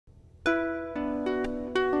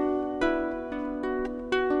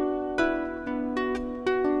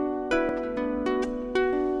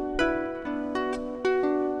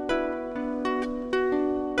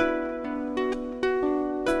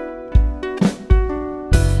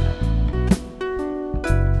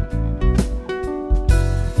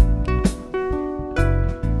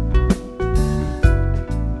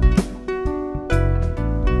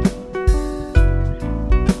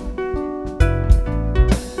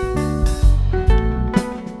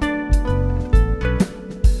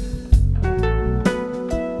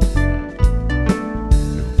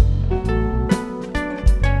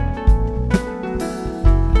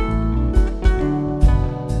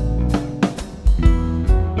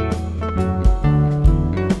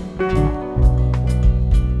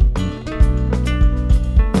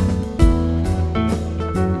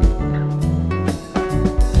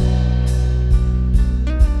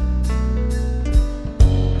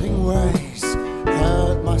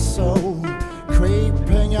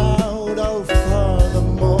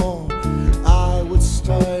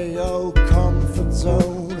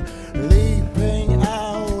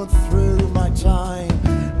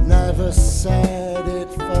never said it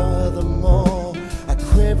furthermore. I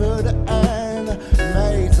quivered and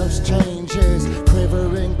made those changes,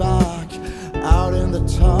 quivering back out in the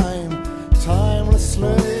time.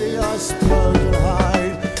 Timelessly I spoke and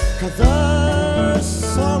hide, 'cause there's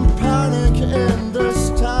some panic in this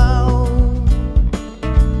town.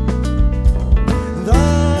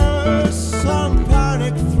 There's some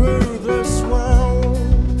panic through this world,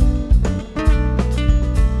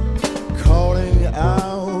 calling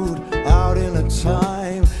out in a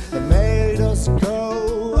time that made us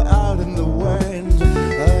go out in the wind.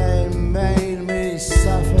 They made me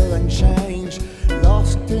suffer and change,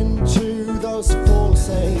 lost into those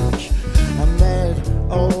forsake. I met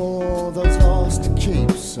all those lost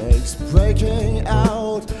keepsakes, breaking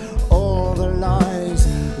out all the lies,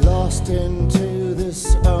 lost into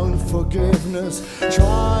this own forgiveness,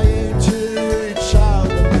 trying to reach out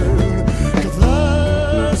the moon. 'Cause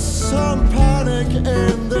there's some panic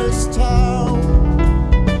in this town.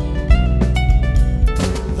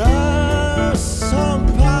 There's some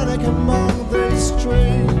panic among these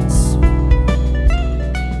streets.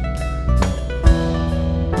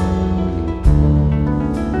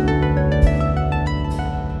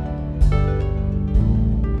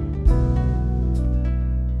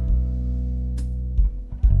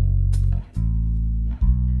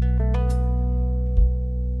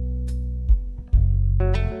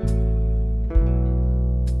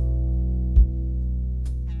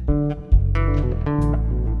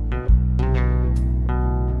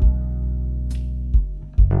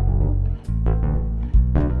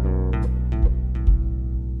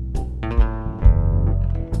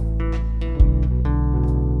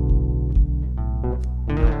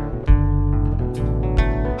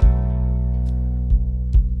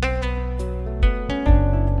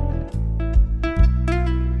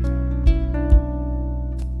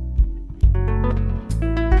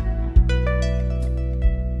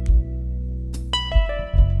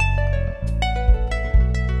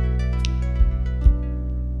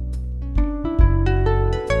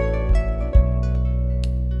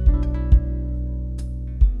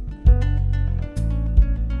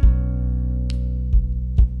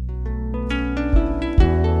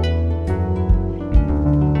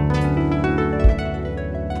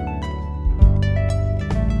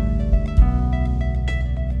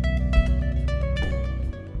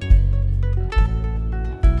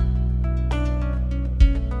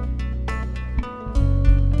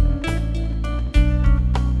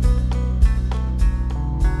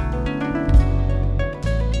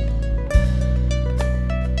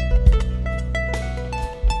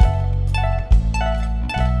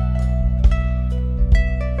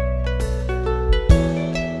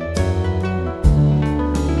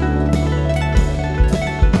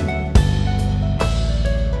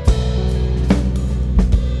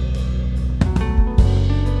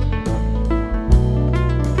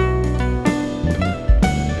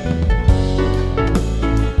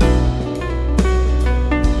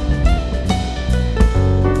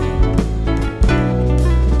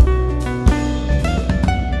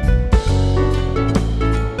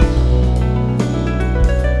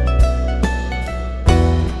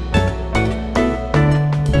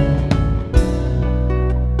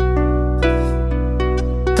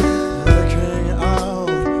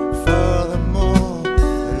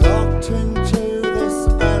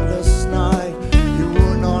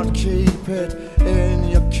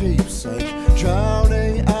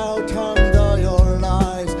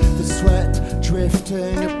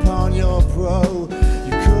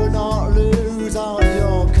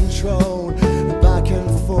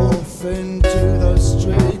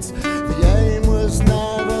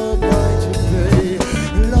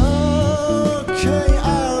 Okay.